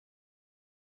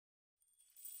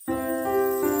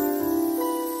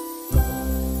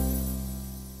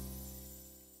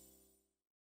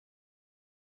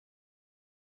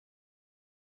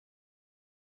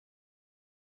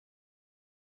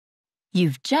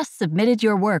You've just submitted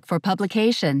your work for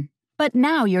publication, but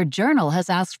now your journal has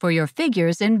asked for your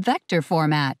figures in vector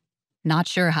format. Not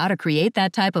sure how to create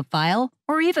that type of file,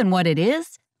 or even what it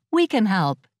is? We can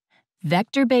help.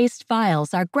 Vector-based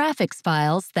files are graphics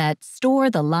files that store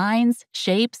the lines,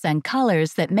 shapes, and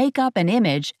colors that make up an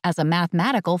image as a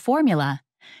mathematical formula.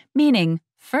 Meaning,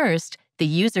 first, the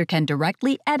user can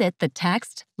directly edit the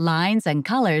text, lines, and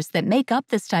colors that make up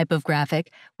this type of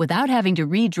graphic without having to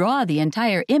redraw the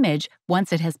entire image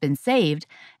once it has been saved.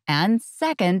 And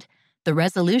second, the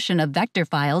resolution of vector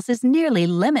files is nearly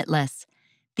limitless.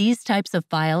 These types of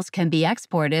files can be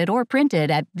exported or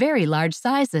printed at very large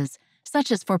sizes,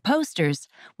 such as for posters,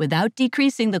 without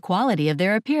decreasing the quality of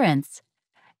their appearance.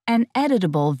 An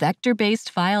editable vector-based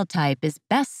file type is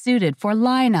best suited for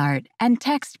line art and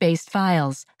text-based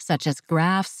files, such as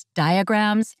graphs,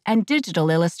 diagrams, and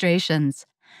digital illustrations.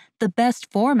 The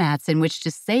best formats in which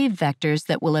to save vectors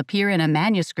that will appear in a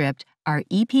manuscript are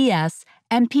EPS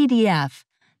and PDF,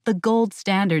 the gold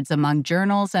standards among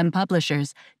journals and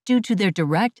publishers due to their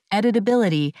direct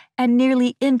editability and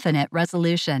nearly infinite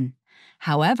resolution.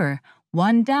 However,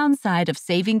 one downside of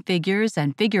saving figures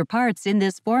and figure parts in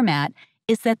this format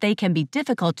is that they can be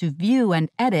difficult to view and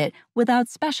edit without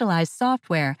specialized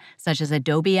software such as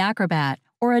Adobe Acrobat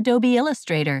or Adobe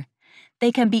Illustrator.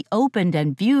 They can be opened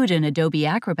and viewed in Adobe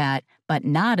Acrobat, but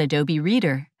not Adobe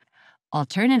Reader.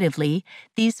 Alternatively,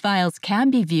 these files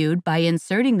can be viewed by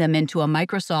inserting them into a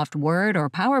Microsoft Word or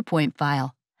PowerPoint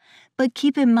file. But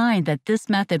keep in mind that this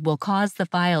method will cause the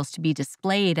files to be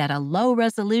displayed at a low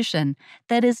resolution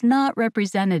that is not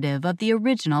representative of the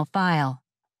original file.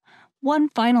 One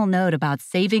final note about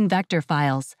saving vector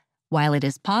files. While it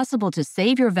is possible to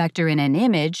save your vector in an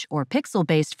image or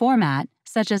pixel-based format,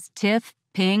 such as TIFF,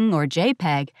 PNG, or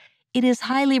JPEG, it is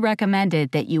highly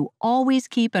recommended that you always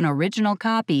keep an original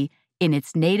copy in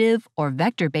its native or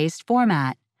vector-based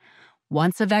format.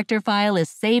 Once a vector file is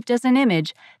saved as an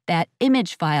image, that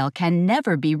image file can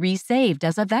never be resaved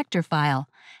as a vector file,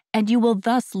 and you will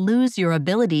thus lose your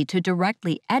ability to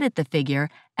directly edit the figure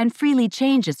and freely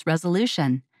change its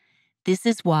resolution. This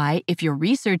is why, if your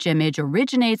research image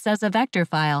originates as a vector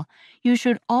file, you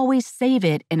should always save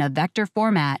it in a vector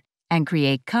format and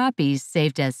create copies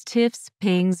saved as TIFFs,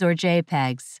 PNGs, or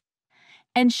JPEGs.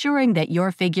 Ensuring that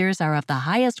your figures are of the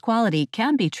highest quality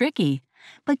can be tricky,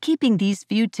 but keeping these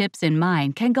few tips in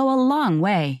mind can go a long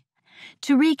way.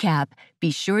 To recap,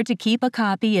 be sure to keep a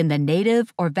copy in the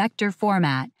native or vector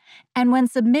format, and when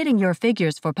submitting your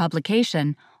figures for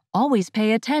publication, always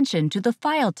pay attention to the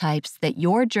file types that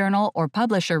your journal or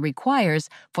publisher requires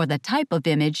for the type of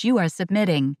image you are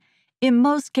submitting. In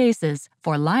most cases,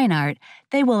 for line art,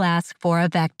 they will ask for a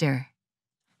vector.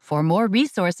 For more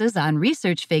resources on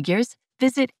research figures,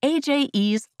 visit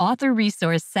AJE's Author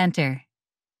Resource Center.